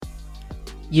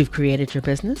You've created your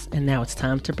business and now it's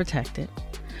time to protect it.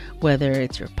 Whether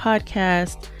it's your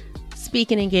podcast,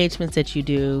 speaking engagements that you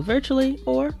do virtually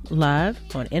or live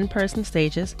on in-person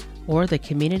stages, or the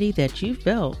community that you've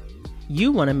built,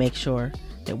 you want to make sure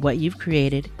that what you've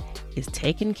created is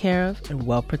taken care of and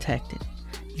well protected.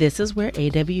 This is where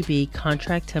AWB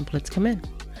contract templates come in.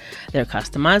 They're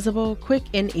customizable, quick,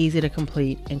 and easy to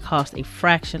complete, and cost a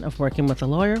fraction of working with a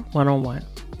lawyer one-on-one.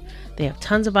 They have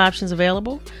tons of options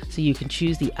available, so you can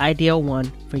choose the ideal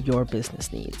one for your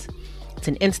business needs. It's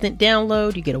an instant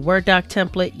download. You get a Word doc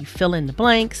template, you fill in the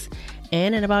blanks,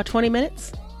 and in about 20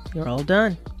 minutes, you're all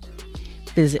done.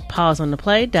 Visit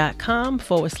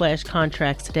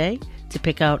pauseontheplay.com/contracts today to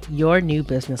pick out your new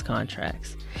business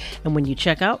contracts. And when you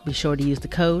check out, be sure to use the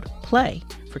code PLAY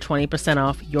for 20%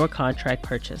 off your contract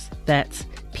purchase. That's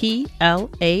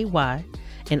PLAY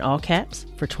in all caps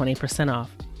for 20%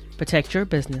 off. Protect your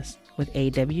business with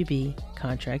AWB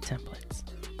contract templates.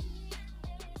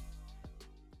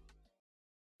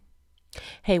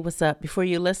 Hey, what's up? Before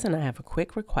you listen, I have a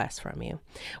quick request from you.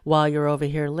 While you're over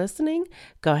here listening,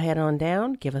 go ahead on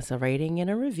down, give us a rating and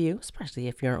a review, especially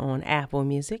if you're on Apple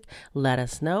Music. Let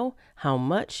us know how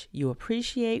much you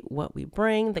appreciate what we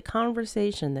bring, the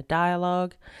conversation, the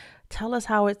dialogue. Tell us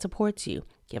how it supports you.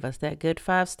 Give us that good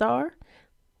 5-star.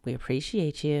 We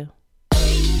appreciate you.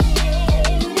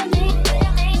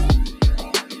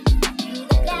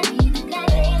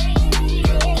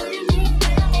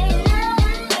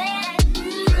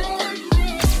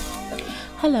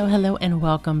 Hello, and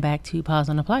welcome back to Pause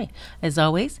on the Play. As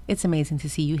always, it's amazing to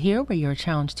see you here where you're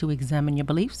challenged to examine your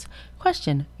beliefs,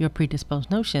 question your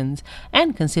predisposed notions,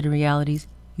 and consider realities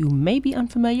you may be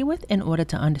unfamiliar with in order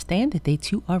to understand that they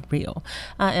too are real.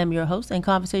 I am your host and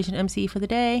conversation MC for the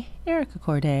day, Erica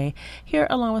Corday, here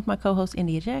along with my co-host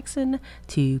India Jackson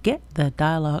to get the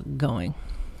dialogue going.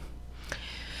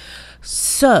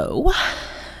 So,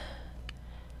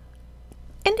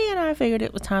 India and I figured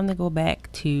it was time to go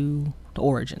back to the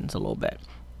origins a little bit.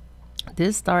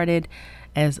 This started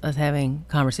as us having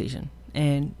conversation,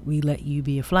 and we let you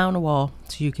be a fly on the wall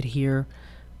so you could hear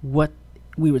what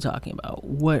we were talking about.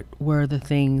 What were the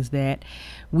things that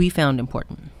we found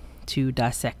important to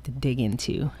dissect and dig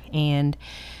into? And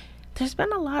there's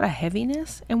been a lot of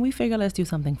heaviness, and we figured let's do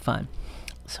something fun.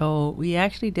 So we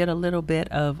actually did a little bit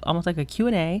of almost like a Q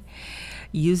and A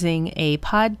using a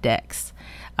pod decks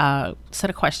set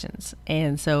of questions.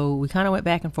 And so we kind of went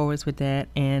back and forwards with that.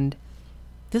 And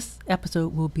this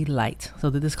episode will be light.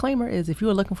 So the disclaimer is if you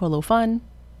are looking for a little fun,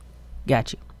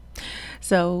 got you.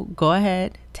 So go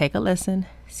ahead, take a listen,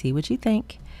 see what you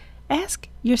think. Ask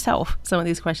yourself some of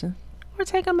these questions or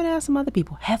take them and ask some other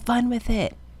people. Have fun with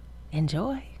it.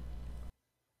 Enjoy.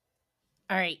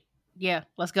 All right. Yeah,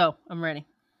 let's go. I'm ready.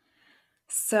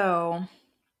 So,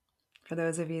 for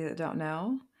those of you that don't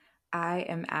know, I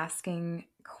am asking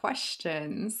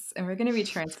questions, and we're going to be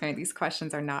transparent. These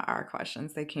questions are not our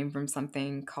questions. They came from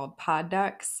something called Pod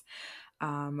Decks,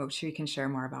 which we can share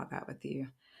more about that with you.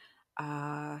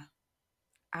 I'm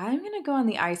going to go on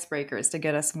the icebreakers to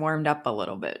get us warmed up a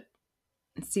little bit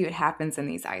and see what happens in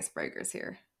these icebreakers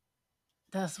here.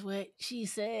 That's what she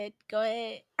said. Go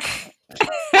ahead.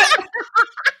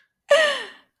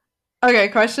 Okay,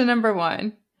 question number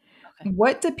 1. Okay.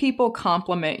 What do people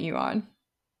compliment you on?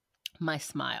 My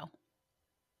smile.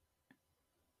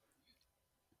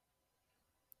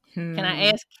 Can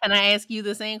I ask you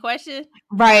the same question?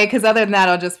 Right, because other than that,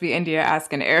 I'll just be India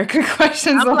asking Erica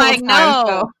questions. I'm the like, whole time, no,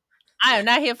 so. I am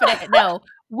not here for that. No.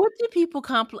 What do people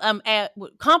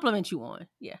compliment you on?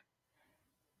 Yeah.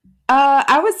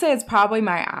 I would say it's probably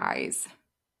my eyes.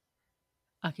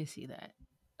 I can see that.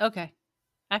 Okay.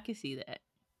 I can see that.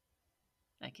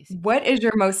 What is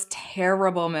your most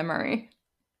terrible memory?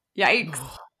 Yikes.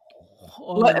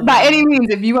 By any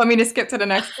means, if you want me to skip to the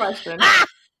next question.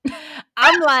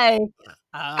 I'm like,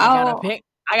 I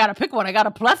gotta pick one. I got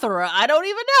a plethora. I don't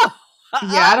even know.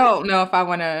 Yeah, I don't know if I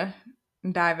want to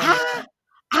dive into that.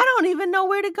 I don't even know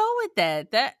where to go with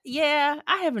that.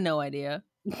 I have no idea.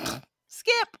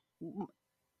 Skip.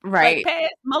 Right. Like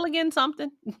pass, mulligan, something.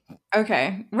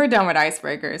 Okay, we're done with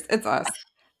icebreakers. It's us.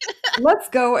 Let's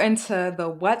go into the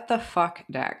What the Fuck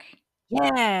deck.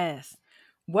 Yes.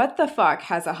 What the Fuck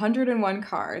has 101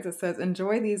 cards. It says,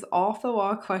 enjoy these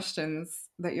off-the-wall questions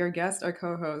that your guest or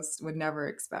co-host would never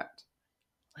expect.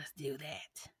 Let's do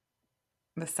that.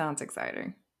 This sounds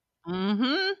exciting.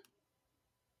 Mm-hmm.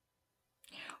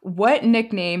 What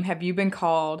nickname have you been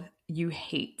called you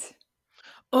hate?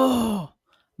 Oh,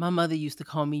 my mother used to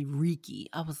call me Reeky.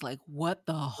 I was like, what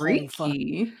the whole fuck?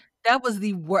 Reeky? That was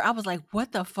the word. I was like,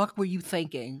 what the fuck were you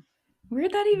thinking?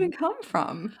 Where'd that even come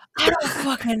from? I don't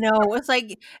fucking know. It's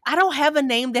like I don't have a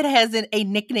name that has a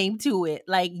nickname to it.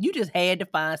 Like you just had to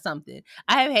find something.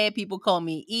 I have had people call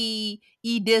me E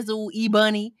Dizzle, E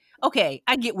Bunny. Okay,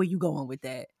 I get where you going with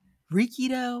that. Riki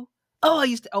though. Oh, I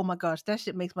used to. Oh my gosh, that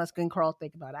shit makes my skin crawl.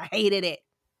 Think about it. I hated it.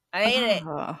 I hated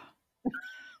Oh.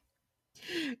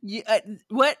 it.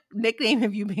 What nickname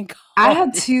have you been I called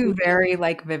had this two week? very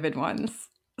like vivid ones.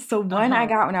 So Uh one I huh.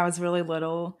 got when I was really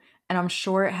little, and I'm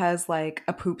sure it has like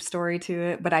a poop story to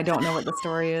it, but I don't know what the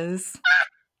story is.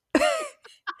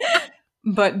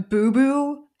 But Boo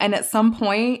Boo, and at some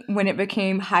point when it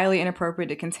became highly inappropriate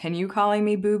to continue calling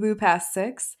me Boo Boo past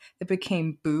 6, it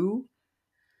became Boo.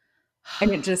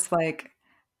 And it just like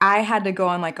I had to go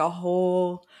on like a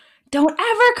whole "Don't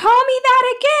ever call me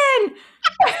that again"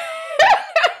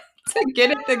 to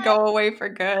get it to go away for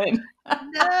good.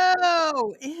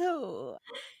 No, ew.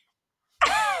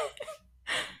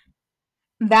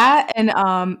 That and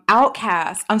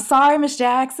Outcast. I'm sorry, Miss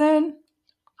Jackson.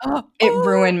 Oh, It oh,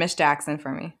 ruined Miss Jackson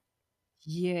for me.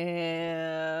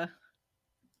 yeah.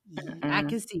 I Mm-mm.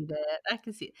 can see that. I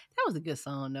can see it. That was a good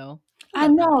song though. I I love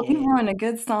know you Outkast. ruined a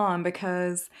good song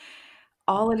because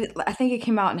all of it. I think it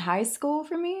came out in high school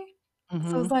for me,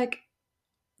 so it's Mhm. like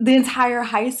the entire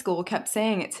high school kept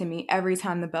saying it to me every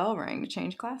time the bell rang to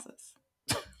change classes.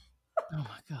 Oh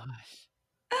my gosh.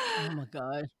 Oh my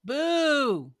gosh.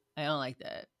 Boo! I don't like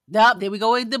that. Yup, there we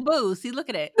go with the boo. See, look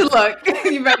at it. Look,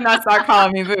 you better not start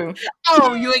calling me Boo.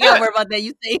 Oh, you ain't gotta worry about that.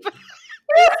 You safe.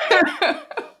 You safe.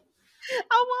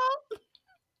 I won't.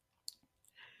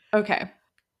 Okay.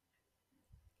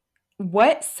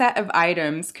 What set of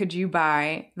items could you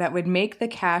buy that would make the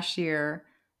cashier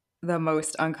the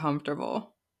most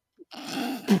uncomfortable?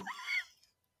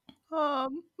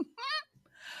 Um,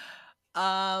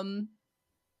 um,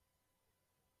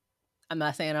 I'm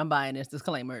not saying I'm buying this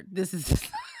disclaimer. This is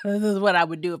this is what I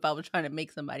would do if I was trying to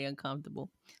make somebody uncomfortable,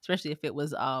 especially if it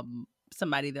was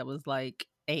somebody that was like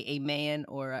a man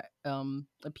or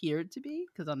appeared to be,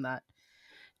 because I'm not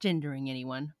gendering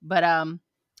anyone. But a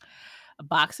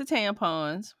box of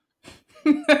tampons,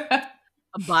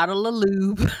 a bottle of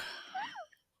lube,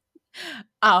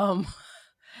 um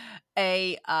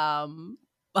a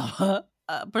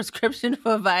a prescription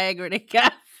for Viagra that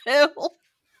got filled,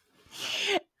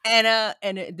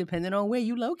 and depending on where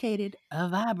you located, a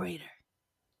vibrator.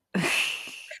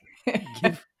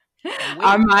 Give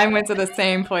Our wait. mind went to the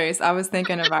same place. I was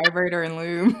thinking of vibrator and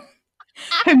lube.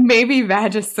 And maybe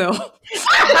Vagisil.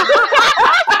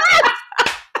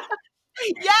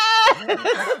 Yes.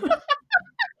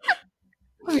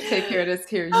 Let me take care of this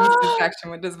here yeast Ah, infection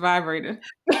with this vibrator.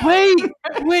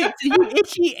 wait. So you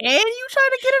itchy and you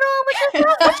trying to get it on with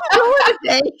yourself? What you doing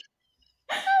today?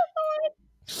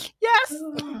 Yes,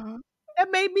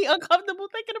 that made me uncomfortable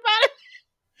thinking about it.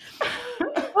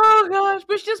 Oh gosh,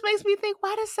 which just makes me think,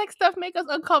 why does sex stuff make us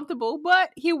uncomfortable?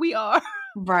 But here we are.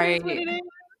 It is what Right. it is.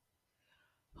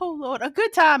 Oh Lord, a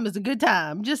good time is a good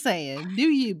time. Just saying. Do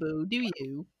you, boo? Do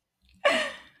you?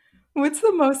 What's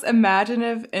the most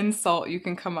imaginative insult you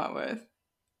can come up with?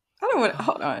 I don't want Oh,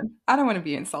 hold on. I don't want to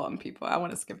be insulting people. I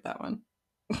want to skip that one.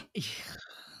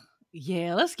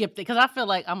 yeah, let's skip it because I feel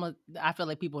like I feel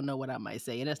like people know what I might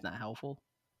say, and that's not helpful.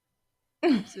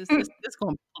 It's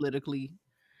going to be politically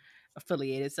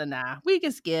affiliated, so nah, we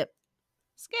can skip.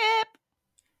 Skip.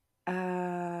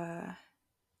 uh,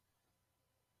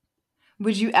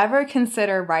 would you ever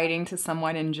consider writing to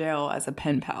someone in jail as a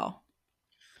pen pal?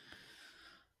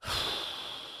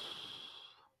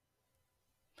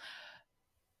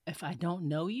 If I don't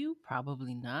know you,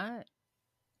 probably not,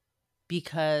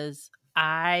 because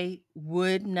I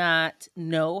would not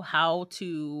know how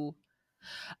to.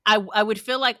 I would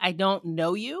feel like I don't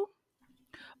know you,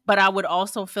 but I would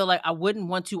also feel like I wouldn't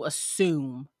want to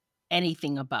assume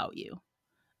anything about you.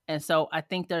 And so I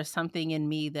think there's something in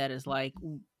me that is like,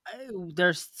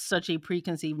 there's such a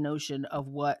preconceived notion of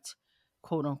what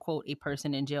quote unquote a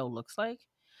person in jail looks like.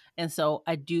 And so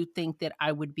I do think that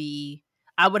I would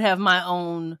have my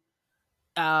own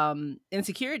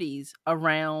insecurities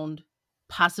around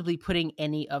possibly putting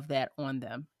any of that on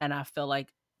them. And I feel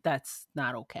like that's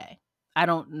not okay. I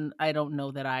don't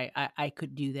know that I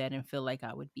could do that and feel like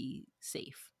I would be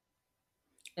safe.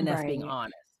 And that's being Right.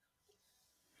 honest.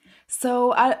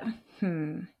 So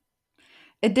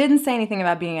it didn't say anything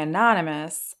about being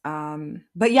anonymous.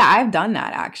 But yeah, I've done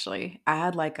that actually. I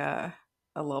had like a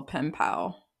little pen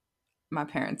pal. My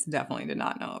parents definitely did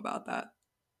not know about that.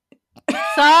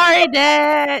 Sorry,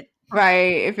 Dad.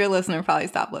 Right. If you're listening, probably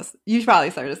stop listening. You should probably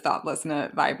start to stop listening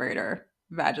to Vibrator,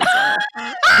 Vagisil,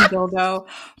 and Dildo.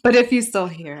 But if you still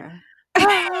here,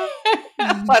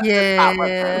 let's just stop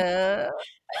listening. Yeah.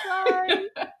 Sorry,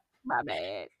 my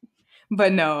bad.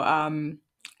 But no,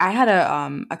 I had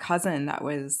a cousin that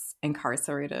was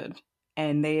incarcerated,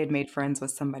 and they had made friends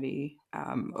with somebody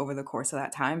over the course of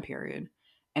that time period.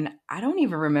 And I don't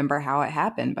even remember how it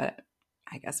happened, but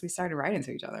I guess we started writing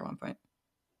to each other at one point.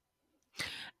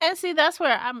 And see, that's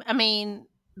where I mean,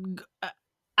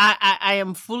 I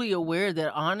am fully aware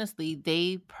that honestly,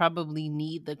 they probably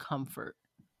need the comfort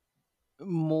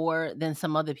more than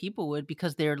some other people would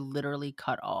because they're literally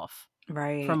cut off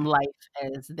Right. from life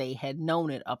as they had known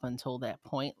it up until that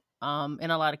point. In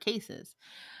a lot of cases,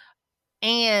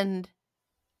 and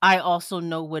I also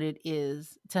know what it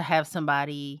is to have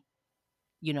somebody,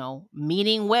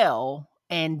 meaning well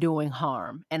and doing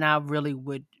harm. And I really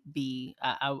would be,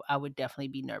 I would definitely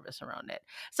be nervous around that.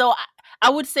 So I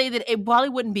would say that it probably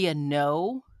wouldn't be a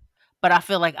no, but I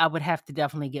feel like I would have to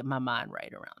definitely get my mind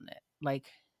right around that. Like,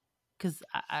 because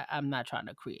I'm not trying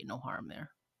to create no harm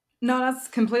there. No, that's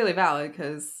completely valid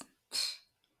because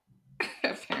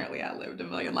apparently I lived a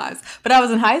million lives. But I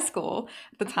was in high school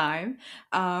at the time.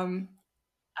 Um,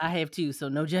 I have too, so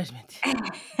no judgment.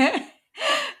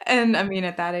 and I mean,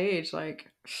 at that age,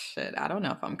 like, shit, I don't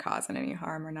know if I'm causing any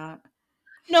harm or not.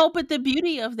 No, but the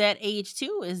beauty of that age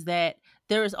too is that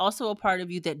there is also a part of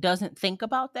you that doesn't think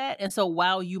about that. And so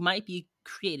while you might be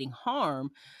creating harm,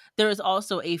 there is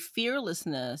also a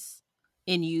fearlessness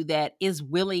in you that is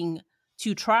willing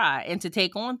to try and to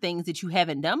take on things that you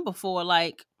haven't done before.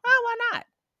 Like, oh, why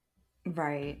not?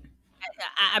 Right.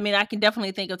 I mean, I can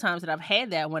definitely think of times that I've had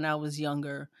that when I was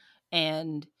younger,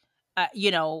 and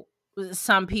you know,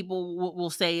 some people will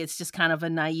say it's just kind of a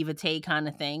naivete kind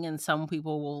of thing, and some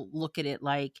people will look at it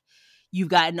like you've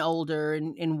gotten older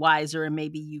and wiser, and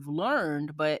maybe you've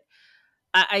learned. But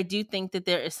I do think that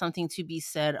there is something to be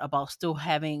said about still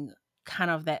having kind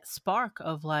of that spark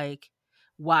of like,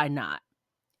 why not?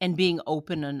 And being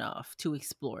open enough to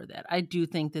explore that. I do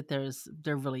think that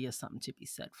there really is something to be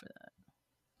said for that.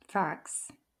 Facts.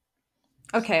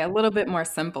 Okay, a little bit more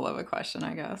simple of a question,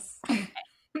 I guess.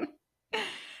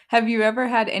 Have you ever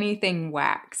had anything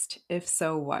waxed? If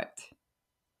so, what?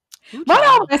 Ooh, Why do I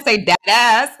child. want to say dead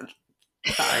ass?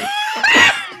 Sorry.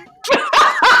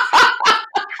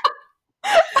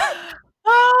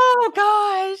 Oh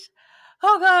gosh.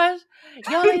 Oh gosh.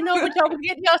 Y'all ain't know what y'all was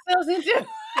getting yourselves into.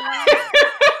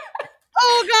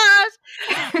 Oh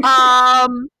gosh.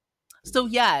 So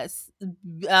yes.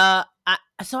 I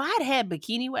had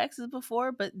bikini waxes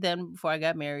before, but then before I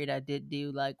got married, I did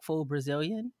do like full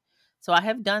Brazilian. So I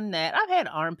have done that. I've had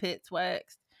armpits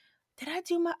waxed. Did I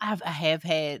do I have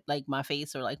had like my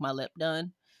face or like my lip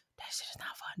done. That shit is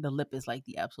not fun. The lip is like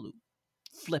the absolute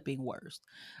flipping worst.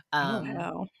 Oh, Um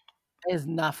hell. it's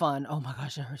not fun. Oh my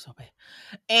gosh, it hurts so bad.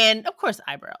 And of course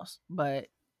eyebrows. But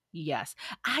yes.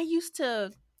 I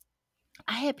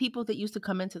had people that used to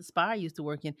come into the spa I used to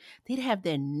work in, they'd have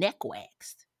their neck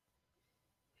waxed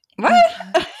because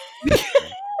What?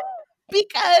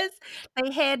 because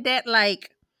they had that like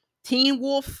Teen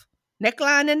Wolf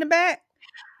neckline in the back.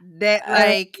 That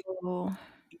like Oh,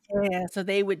 yeah, so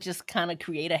they would just kind of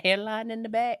create a hairline in the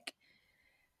back.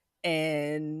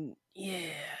 And yeah,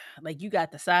 like you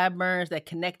got the sideburns that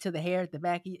connect to the hair at the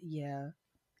back. Yeah.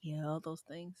 Yeah, all those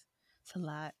things. It's a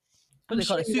lot. What I'm do they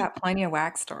call sure it? you got plenty of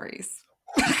wax stories.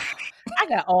 I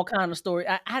got all kind of stories.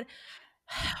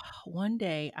 One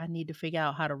day I need to figure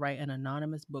out how to write an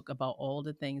anonymous book about all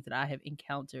the things that I have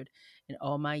encountered in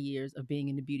all my years of being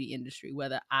in the beauty industry,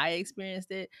 whether I experienced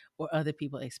it or other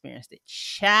people experienced it.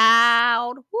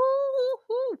 Child,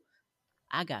 woo,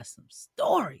 I got some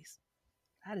stories.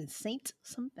 I done saint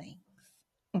some things.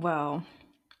 Well,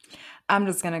 I'm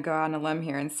just going to go on a limb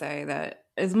here and say that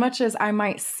as much as I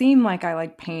might seem like I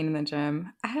like pain in the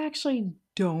gym, I actually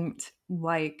don't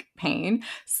like pain.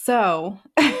 So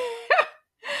That's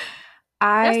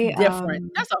I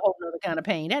different. That's a whole nother kind of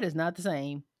pain. That is not the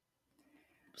same.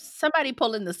 Somebody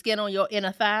pulling the skin on your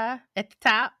inner thigh at the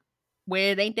top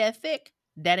where it ain't that thick,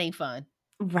 that ain't fun.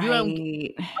 You don't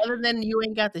right. other than you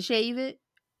ain't got to shave it,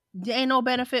 there ain't no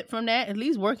benefit from that. At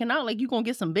least working out like you gonna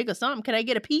get some bigger something. Can I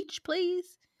get a peach,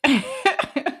 please? Heck.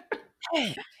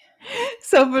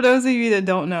 So for those of you that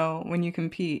don't know, when you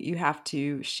compete, you have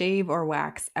to shave or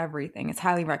wax everything. It's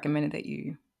highly recommended that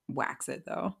you wax it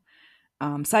though.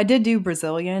 So I did do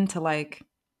Brazilian to like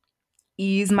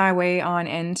ease my way on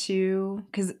into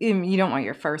because you don't want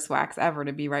your first wax ever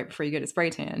to be right before you get a spray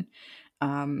tan,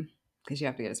 because you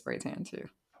have to get a spray tan too.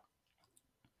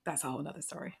 That's a whole nother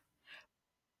story.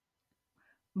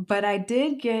 But I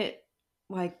did get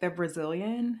like the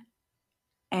Brazilian,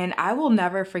 and I will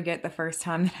never forget the first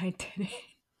time that I did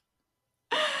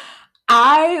it.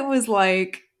 I was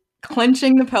like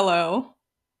clenching the pillow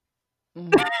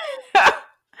Mm.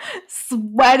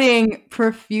 Sweating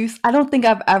profuse. I don't think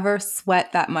I've ever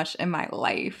sweat that much in my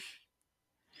life.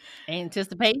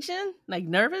 Anticipation, like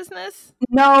nervousness.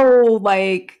 No,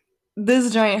 like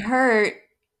this joint hurt.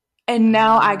 And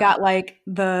now I Ah, got like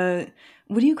the,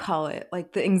 what do you call it?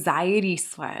 Like the anxiety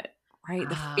sweat, right?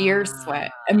 The fear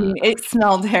sweat. I mean, ah. it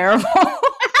smelled terrible.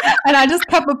 And I just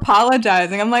kept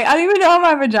apologizing. I'm like, I don't even know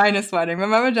my vagina's sweating, but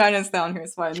my vagina's down here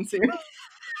sweating too.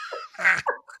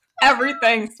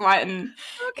 Everything's sweating.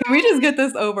 Can we just Okay. get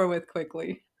this over with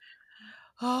quickly?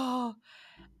 Oh,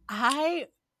 I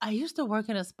I used to work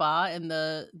in a spa, and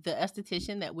the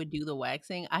esthetician that would do the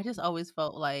waxing, I just always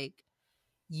felt like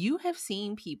you have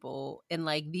seen people in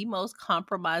like the most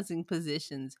compromising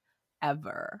positions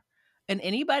ever. And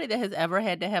anybody that has ever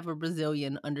had to have a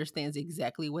Brazilian understands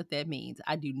exactly what that means.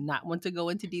 I do not want to go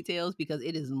into details because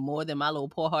it is more than my little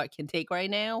poor heart can take right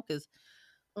now. Because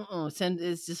send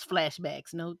it's just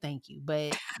flashbacks. No, thank you.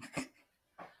 But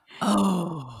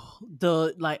oh,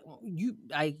 the like you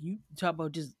talk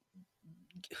about just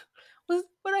was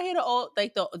what I hear the old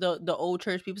like the old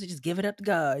church people say, just give it up to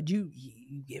God. You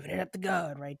giving it up to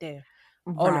God right there.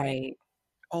 All of it. Right.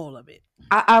 All of it.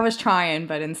 I was trying,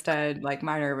 but instead, like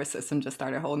my nervous system just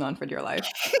started holding on for dear life.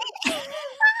 Oh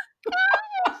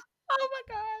my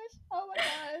gosh. Oh my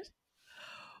gosh.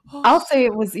 I'll Oh, say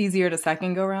it was easier the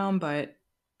second go round, but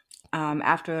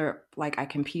after like I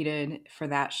competed for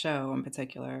that show in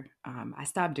particular, I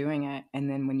stopped doing it. And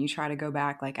then when you try to go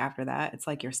back, like after that, it's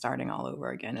like you're starting all over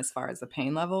again as far as the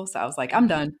pain level. So I was like, I'm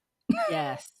done.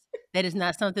 yes. That is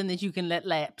not something that you can let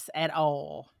lapse at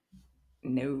all.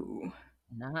 No.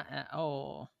 Not at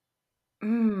all. It's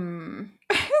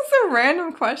a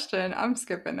random question. I'm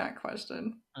skipping that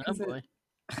question Oh because it. boy.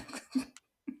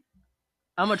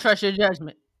 I'm gonna trust your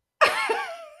judgment.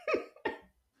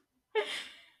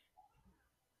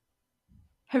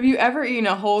 Have you ever eaten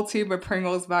a whole tube of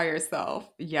Pringles by yourself?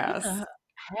 Yes. Yeah.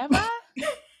 Have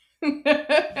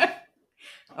I?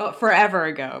 Oh, forever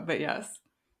ago, but yes.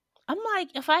 I'm like,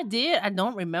 if I did, I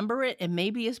don't remember it. And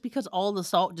maybe it's because all the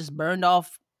salt just burned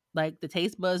off like the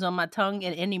taste buds on my tongue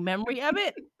and any memory of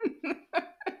it.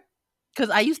 Because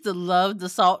I used to love the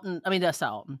salt and I mean the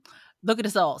salt. Look at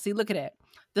the salt. See, look at that.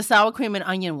 The sour cream and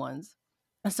onion ones.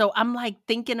 And so I'm like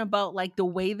thinking about like the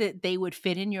way that they would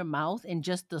fit in your mouth and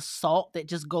just the salt that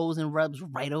just goes and rubs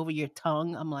right over your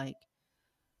tongue. I'm like,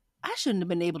 I shouldn't have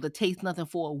been able to taste nothing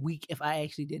for a week if I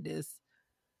actually did this.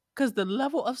 Because the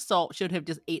level of salt should have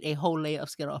just ate a whole layer of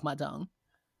skin off my tongue.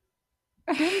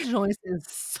 Them joints is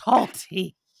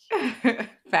salty.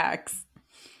 Facts.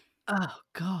 Oh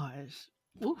gosh.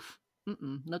 Oof.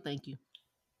 No, thank you.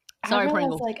 I Sorry, realize,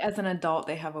 Pringles. like, as an adult,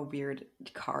 they have a weird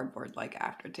cardboard like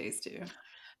aftertaste too.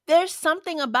 There's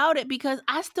something about it because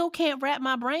I still can't wrap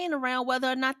my brain around whether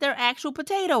or not they're actual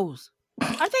potatoes.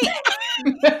 Are they?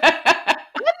 I'm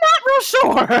not real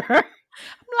sure.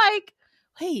 I'm like,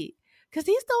 wait, because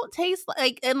these don't taste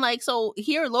like, and like, so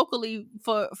here locally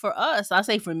for us, I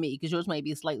say for me because yours might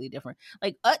be slightly different.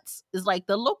 Like Utz is like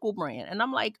the local brand, and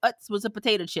I'm like, Utz was a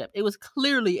potato chip. It was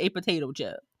clearly a potato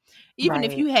chip. Even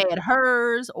if Right. you had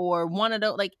hers or one of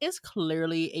those, like it's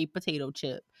clearly a potato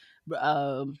chip.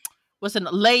 What's in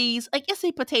Lay's? Like it's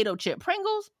a potato chip.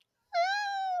 Pringles?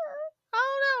 I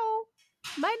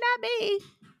don't know. Might not be.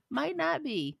 Might not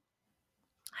be.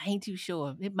 I ain't too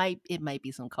sure. It might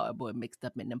be some cardboard mixed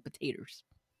up in them potatoes.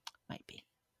 Might be.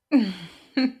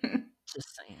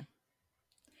 Just saying.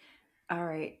 All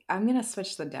right. I'm going to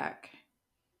switch the deck.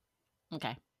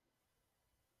 Okay.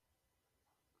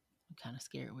 I'm kind of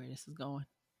scared where this is going.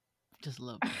 Just a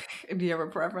little bit. Do you have a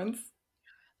preference?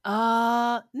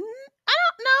 I don't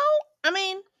know. I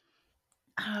mean,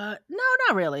 no,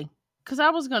 not really. Because I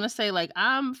was gonna say like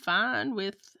I'm fine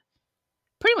with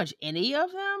pretty much any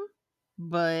of them,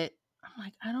 but I'm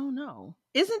like I don't know.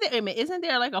 Isn't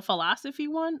there like a philosophy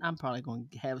one? I'm probably going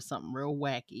to have something real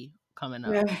wacky coming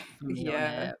up Yeah. for me on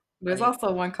Yeah. that. There's Like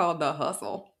also one called The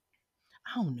Hustle.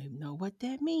 I don't even know what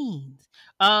that means.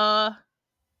 Uh,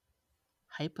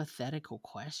 hypothetical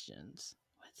questions.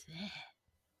 What's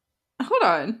that? Hold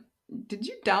on. Did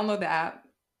you download the app?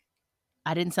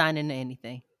 I didn't sign into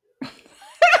anything. I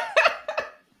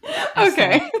signed.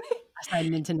 Okay. I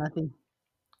signed into nothing.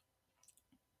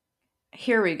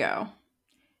 Here we go.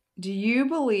 Do you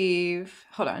believe,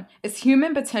 hold on, is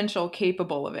human potential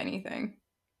capable of anything?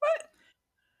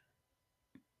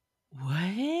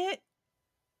 What?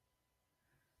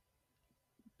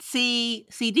 See,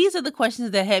 these are the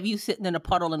questions that have you sitting in a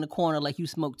puddle in the corner like you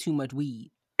smoke too much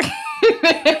weed.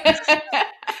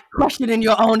 Questioning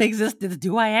your own existence.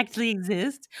 Do I actually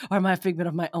exist? Or am I a figment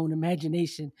of my own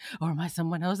imagination? Or am I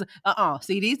someone else?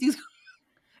 See, these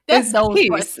That Is those peace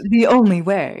questions. the only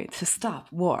way to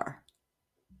stop war?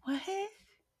 What?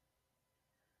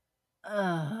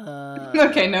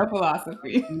 Okay, no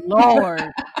philosophy. Lord,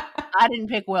 I didn't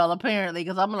pick well apparently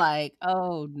because I'm like,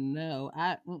 oh no,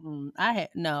 I had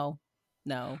no,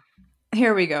 no.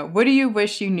 Here we go. What do you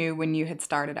wish you knew when you had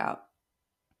started out?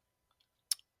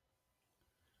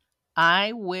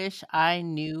 I wish I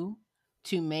knew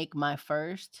to make my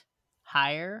first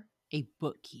hire a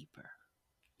bookkeeper.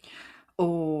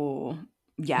 Oh,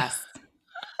 yes.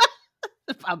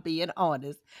 If I'm being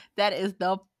honest, that is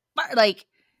the like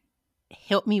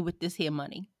help me with this here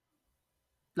money.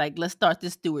 Like let's start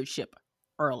this stewardship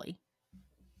early.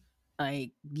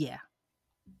 Like yeah,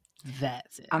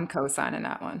 that's it. I'm co-signing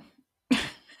that one.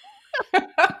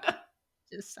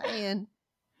 Just saying.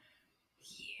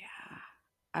 Yeah.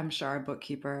 I'm sure our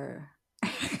bookkeeper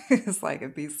is like,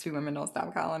 if these two women don't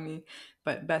stop calling me,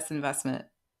 but best investment.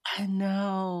 I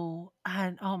know.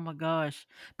 I oh my gosh.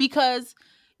 Because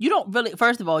you don't really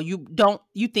first of all, you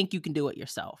think you can do it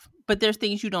yourself. But there's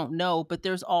things you don't know, but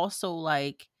there's also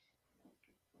like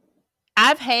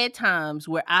I've had times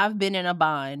where I've been in a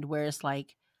bind where it's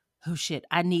like, "Oh shit,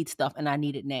 I need stuff and I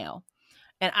need it now."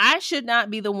 And I should not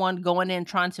be the one going in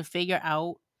trying to figure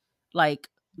out like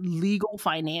legal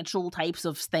financial types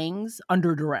of things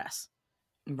under duress.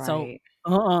 So, Right.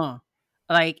 uh-uh.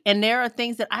 Like, and there are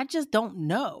things that I just don't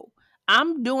know.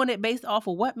 I'm doing it based off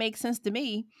of what makes sense to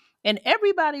me. And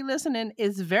everybody listening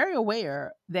is very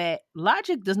aware that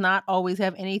logic does not always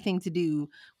have anything to do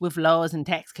with laws and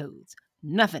tax codes.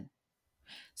 Nothing.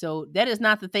 So that is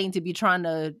not the thing to be trying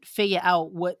to figure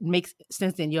out what makes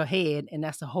sense in your head, and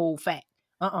that's the whole fact.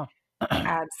 Uh-uh.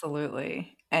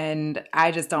 Absolutely. And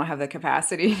I just don't have the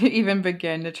capacity to even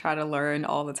begin to try to learn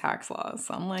all the tax laws.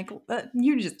 So I'm like,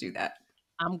 you just do that.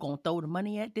 I'm gonna throw the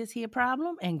money at this here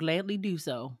problem and gladly do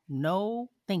so. No,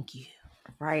 thank you.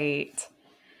 Right.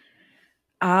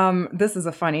 This is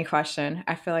a funny question.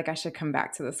 I feel like I should come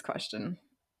back to this question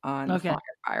on the Okay. Flyer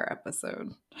Fire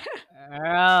episode.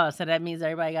 Oh, so that means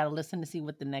everybody got to listen to see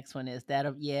what the next one is. That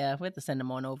yeah, we have to send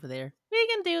them on over there. We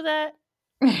can do that.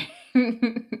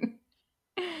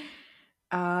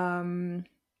 um,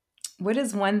 what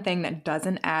is one thing that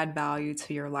doesn't add value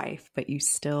to your life, but you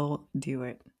still do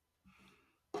it?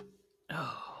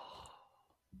 Oh,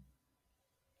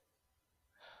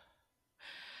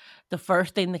 the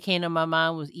first thing that came to my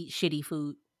mind was eat shitty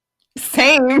food.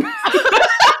 Same.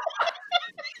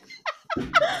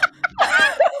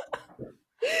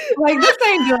 Like, this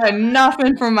ain't doing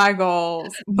nothing for my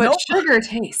goals, but Nope. sugar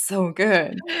tastes so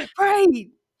good. Right.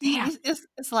 Damn.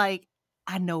 It's like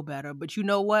I know better, but you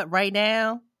know what? Right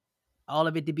now, all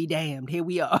of it to be damned. Here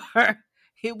we are.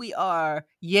 Here we are.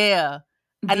 Yeah.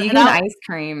 And Vegan I ice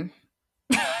cream.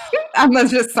 I'm gonna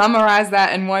just summarize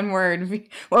that in one word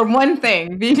or one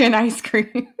thing: vegan ice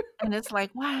cream. and it's like,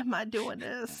 why am I doing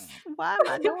this? Why am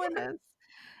I doing this?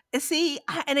 And see,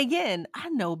 and again, I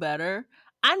know better.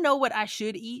 I know what I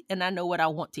should eat and I know what I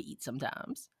want to eat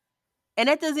sometimes. And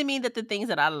that doesn't mean that the things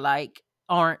that I like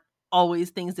aren't always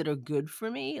things that are good for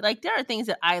me. Like there are things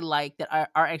that I like that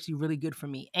are actually really good for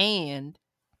me. And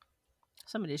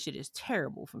some of this shit is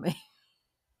terrible for me.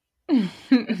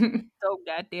 It's so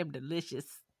goddamn delicious.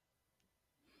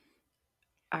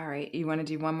 All right, you want to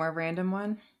do one more random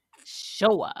one?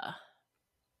 Sure.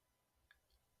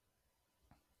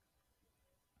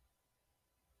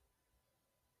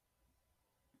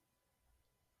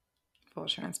 Full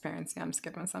transparency, I'm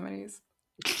skipping some of these.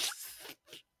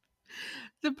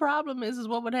 The problem is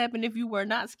what would happen if you were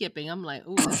not skipping? I'm like,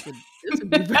 oh, this would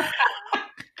be very,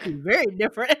 be very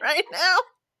different right now.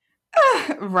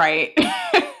 Right.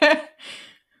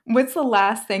 What's the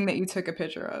last thing that you took a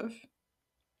picture of?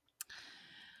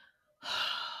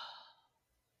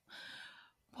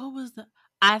 What was the?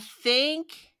 I think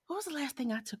what was the last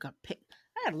thing I took a pic?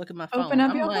 I had to look at my Open phone.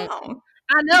 up I'm your like, phone.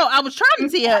 I know. I was trying to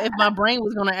see if my brain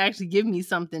was gonna actually give me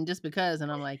something just because,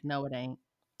 and I'm like, no, it ain't.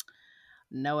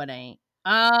 No, it ain't.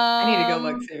 I need to go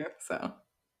look too. So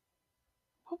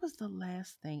What was the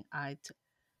last thing I took?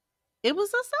 It was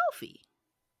a selfie.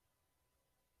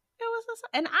 It was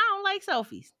and I don't like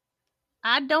selfies.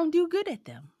 I don't do good at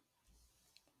them.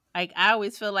 Like I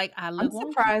always feel like I I'm look wonky.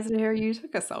 surprised to hear you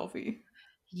took a selfie.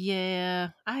 Yeah,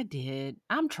 I did.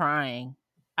 I'm trying.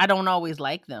 I don't always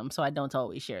like them, so I don't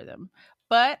always share them.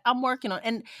 But I'm working on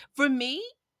and for me,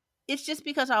 it's just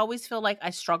because I always feel like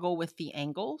I struggle with the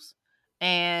angles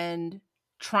and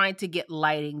trying to get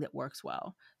lighting that works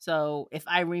well. So if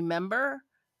I remember,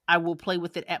 I will play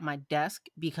with it at my desk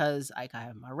because like I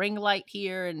have my ring light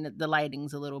here and the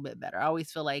lighting's a little bit better. I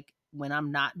always feel like when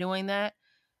I'm not doing that,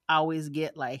 I always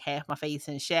get like half my face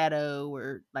in shadow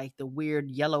or like the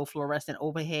weird yellow fluorescent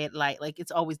overhead light. Like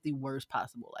it's always the worst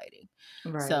possible lighting.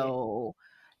 Right. So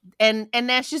and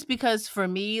that's just because for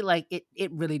me, like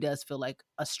it really does feel like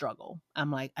a struggle.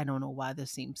 I'm like, I don't know why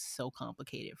this seems so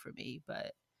complicated for me,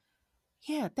 but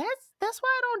yeah, that's why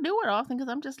I don't do it often because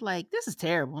I'm just like, this is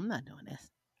terrible. I'm not doing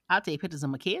this. I'll take pictures of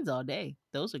my kids all day.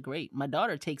 Those are great. My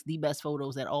daughter takes the best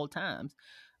photos at all times.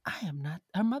 I am not.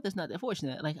 Her mother's not that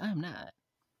fortunate. Like I'm not.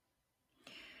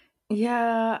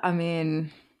 Yeah, I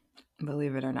mean,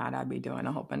 believe it or not, I'd be doing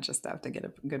a whole bunch of stuff to get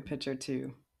a good picture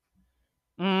too.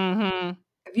 Hmm.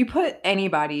 If you put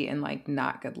anybody in like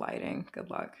not good lighting, good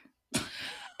luck.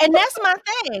 And that's my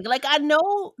thing. Like I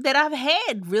know that I've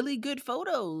had really good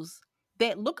photos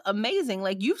that look amazing.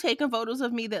 Like you've taken photos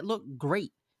of me that look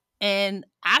great. And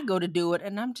I go to do it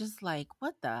and I'm just like,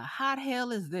 what the hot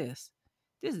hell is this?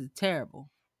 This is terrible.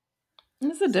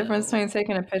 What's the difference So between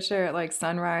taking a picture at like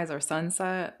sunrise or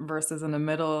sunset versus in the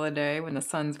middle of the day when the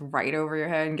sun's right over your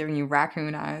head and giving you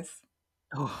raccoon eyes?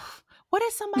 oh, what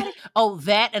is somebody? Oh,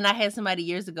 that and I had somebody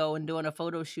years ago and doing a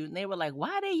photo shoot, and they were like, "Why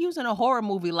are they using a horror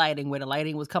movie lighting where the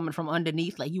lighting was coming from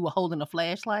underneath, like you were holding a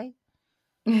flashlight?"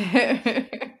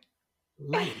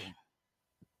 Lighting,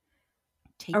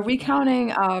 Are take we it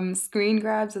down. counting screen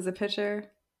grabs as a picture,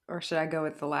 or should I go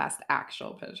with the last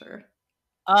actual picture?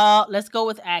 Let's go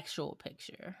with actual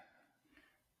picture.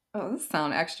 Oh, this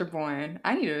sounds extra boring.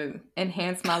 I need to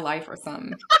enhance my life or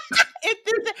something.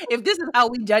 If this is how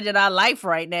we judging our life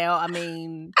right now, I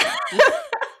mean,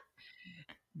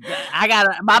 this I got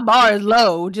my bar is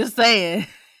low. Just saying.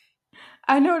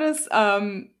 I noticed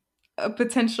a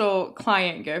potential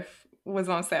client gift was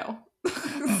on sale.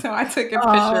 So I took a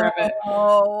picture of it.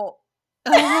 Oh,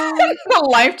 oh, The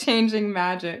Life Changing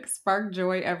Magic Spark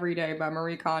Joy Every Day by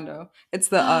Marie Kondo. It's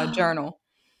the journal.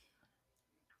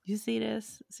 you see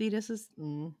this? See, this is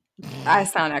I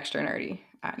sound extra nerdy.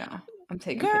 I know. I'm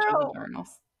taking pictures of girl.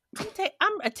 journals.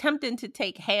 I'm attempting to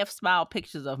take half smile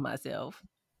pictures of myself.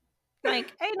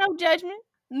 Like, ain't no judgment.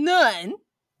 None. None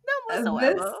This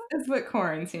whatsoever. is what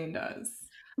quarantine does.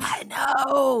 I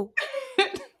know.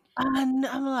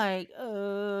 I'm like,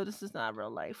 this is not real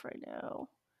life right now.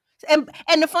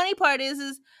 And the funny part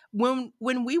is when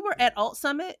we were at Alt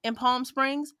Summit in Palm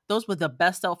Springs, those were the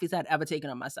best selfies I'd ever taken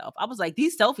of myself. I was like,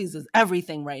 these selfies is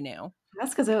everything right now.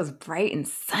 That's because it was bright and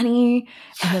sunny,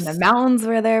 and then the Yes. mountains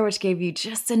were there, which gave you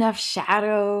just enough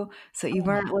shadow so you Oh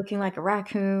my weren't looking like a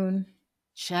raccoon.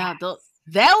 child.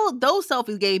 Those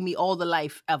selfies gave me all the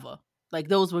life ever. Like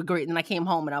those were great. And I came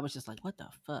home and I was just like, what the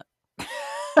fuck?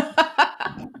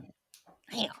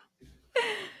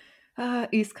 Damn.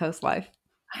 East Coast life.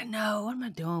 I know. What am I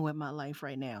doing with my life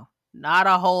right now? Not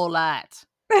a whole lot.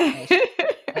 Hashtag,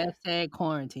 hashtag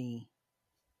quarantine.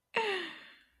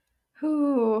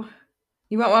 Whew.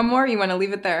 You want one more? Or you want to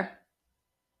leave it there?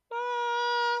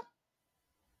 Mm,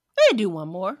 let me do one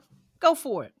more. Go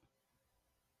for it.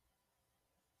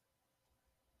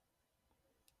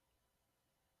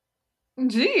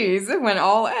 Jeez, it went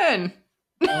all in.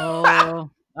 Oh,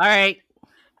 all right.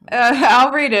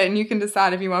 I'll read it and you can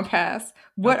decide if you want to pass.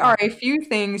 What Okay. are a few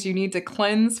things you need to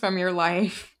cleanse from your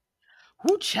life?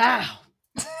 Woo child.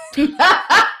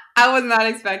 I was not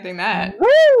expecting that.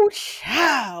 Woo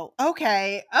child.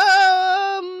 Okay.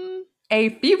 A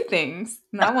few things,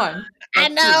 not one, I but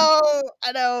few. know.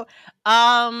 I know.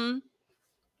 Um,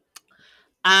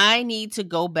 I need to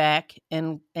go back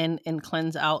and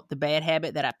cleanse out the bad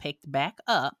habit that I picked back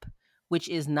up, which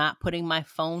is not putting my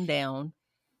phone down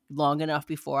long enough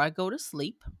before I go to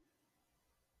sleep.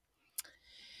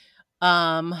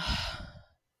 Um,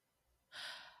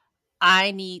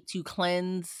 I need to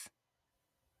cleanse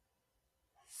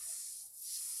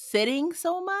sitting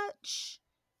so much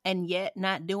and yet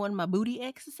not doing my booty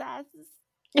exercises.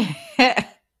 Trying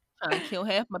to kill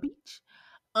half my beach.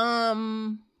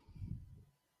 Um,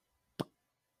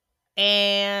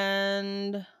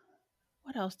 and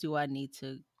what else do I need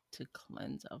to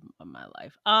cleanse of my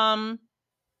life?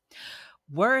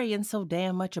 Worrying so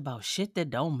damn much about shit that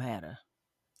don't matter.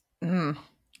 Mm,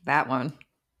 that one.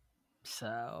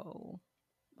 So,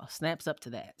 snaps up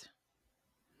to that.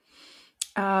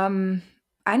 Um,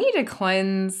 I need to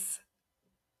cleanse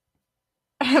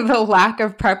the lack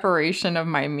of preparation of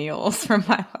my meals from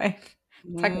my life.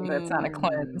 Technically, it's not a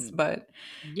cleanse, Mm, but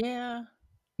yeah.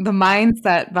 the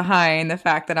mindset behind the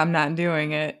fact that I'm not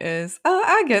doing it is, oh,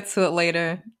 I'll get to it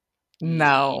later.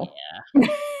 No. Yeah.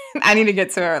 I need to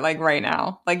get to it like right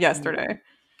now, like Mm, yesterday.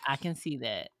 I can see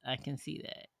that. I can see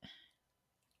that.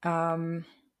 Um,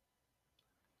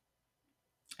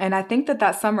 and I think that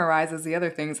that summarizes the other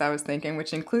things I was thinking,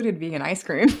 which included vegan ice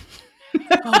cream.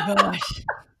 Oh gosh.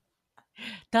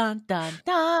 Dun, dun,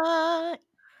 dun.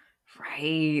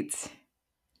 Right.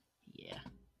 Yeah.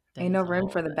 That Ain't is no a room whole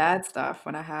for the thing. bad stuff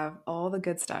when I have all the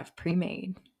good stuff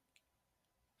pre-made.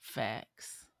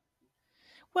 Facts.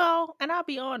 Well, and I'll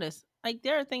be honest, like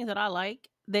there are things that I like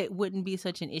that wouldn't be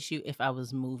such an issue if I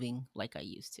was moving like I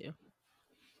used to.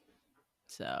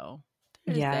 So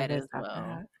there's Yeah, that there's as well.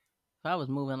 that. If I was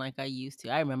moving like I used to,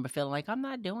 I remember feeling like I'm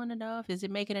not doing enough. Is it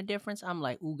making a difference? I'm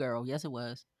like, ooh, girl, yes, it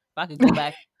was. If I could go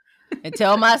back and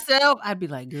tell myself, I'd be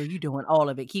like, girl, you doing all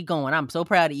of it. Keep going. I'm so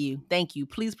proud of you. Thank you.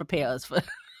 Please prepare us for,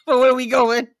 for where we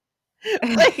going.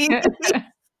 Please.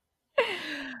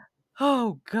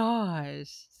 Oh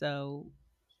gosh. So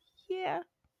yeah.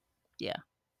 Yeah.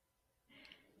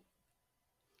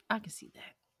 I can see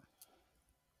that.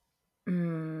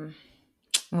 Mm.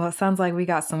 Well, it sounds like we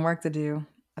got some work to do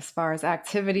as far as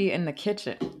activity in the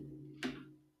kitchen.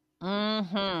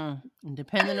 Mm-hmm. And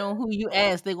depending on who you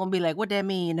ask, they're gonna be like, what that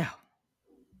mean now?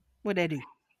 What that do?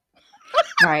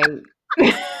 Right.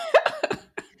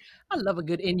 I love a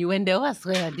good innuendo. I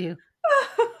swear I do.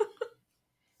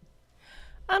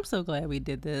 I'm so glad we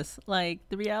did this. Like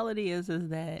the reality is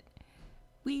that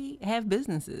we have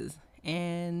businesses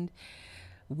and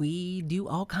we do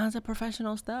all kinds of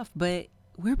professional stuff, but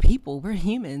we're people, we're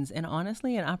humans, and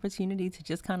honestly, an opportunity to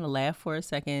just kind of laugh for a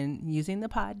second using the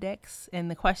pod decks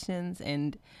and the questions.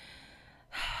 And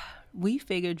we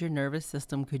figured your nervous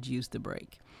system could use the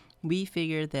break. We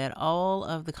figured that all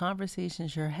of the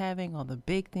conversations you're having, all the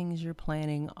big things you're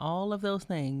planning, all of those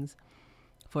things,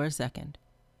 for a second,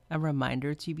 a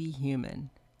reminder to be human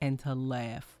and to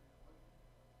laugh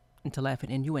at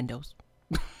innuendos,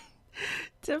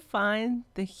 to find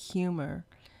the humor,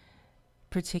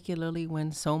 particularly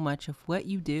when so much of what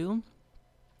you do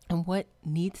and what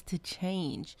needs to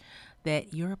change,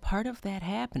 that you're a part of that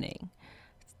happening,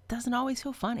 doesn't always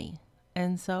feel funny.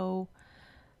 And so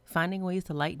finding ways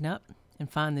to lighten up and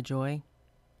find the joy,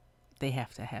 they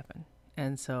have to happen.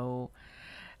 And so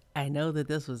I know that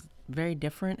this was very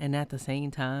different, and at the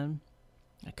same time,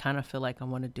 I kind of feel like I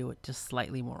want to do it just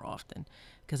slightly more often,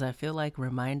 because I feel like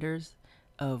reminders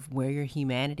of where your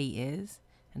humanity is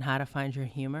and how to find your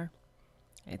humor,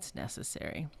 it's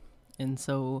necessary. And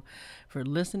so for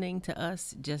listening to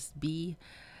us just be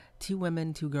two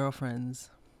women, two girlfriends,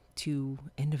 two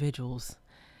individuals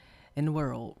in the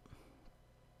world,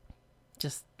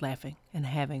 just laughing and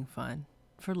having fun,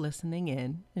 for listening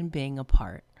in and being a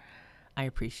part, I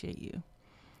appreciate you.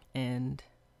 And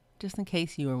just in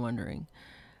case you were wondering,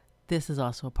 this is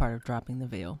also a part of dropping the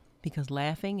veil, because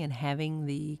laughing and having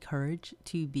the courage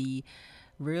to be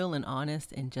real and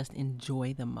honest and just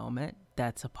enjoy the moment,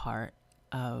 that's a part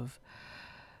of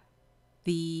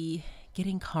the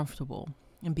getting comfortable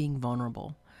and being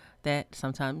vulnerable that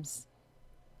sometimes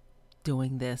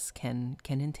doing this can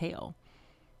entail.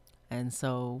 And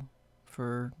so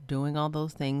for doing all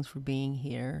those things, for being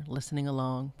here, listening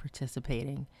along,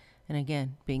 participating, and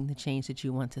again, being the change that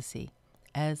you want to see,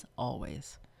 as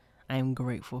always, I am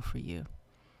grateful for you.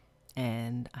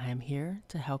 And I am here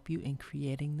to help you in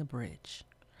creating the bridge.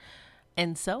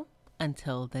 And so,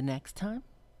 until the next time,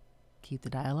 keep the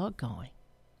dialogue going.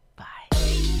 Bye.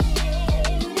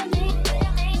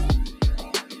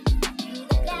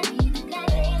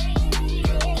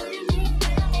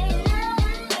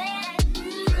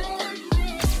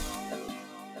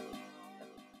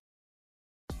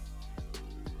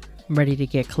 Ready to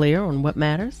get clear on what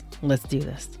matters? Let's do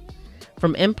this.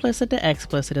 From Implicit to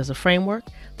Explicit is a framework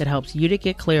that helps you to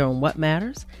get clear on what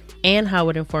matters and how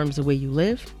it informs the way you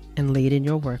live and lead in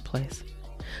your workplace.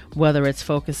 Whether it's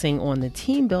focusing on the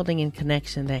team building and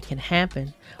connection that can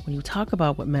happen when you talk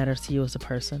about what matters to you as a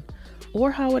person,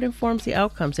 or how it informs the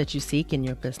outcomes that you seek in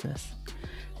your business,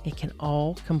 it can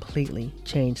all completely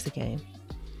change the game.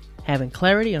 Having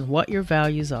clarity on what your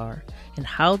values are and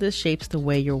how this shapes the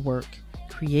way your work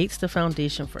creates the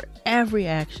foundation for every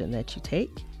action that you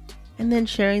take, and then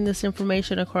sharing this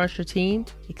information across your team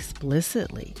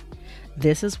explicitly.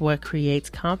 This is what creates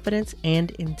confidence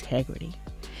and integrity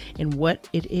in what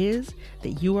it is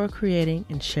that you are creating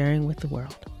and sharing with the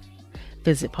world.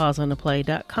 Visit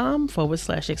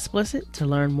pauseontheplay.com/explicit to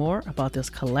learn more about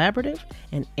this collaborative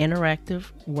and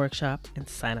interactive workshop and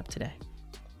sign up today.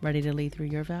 Ready to lead through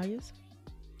your values?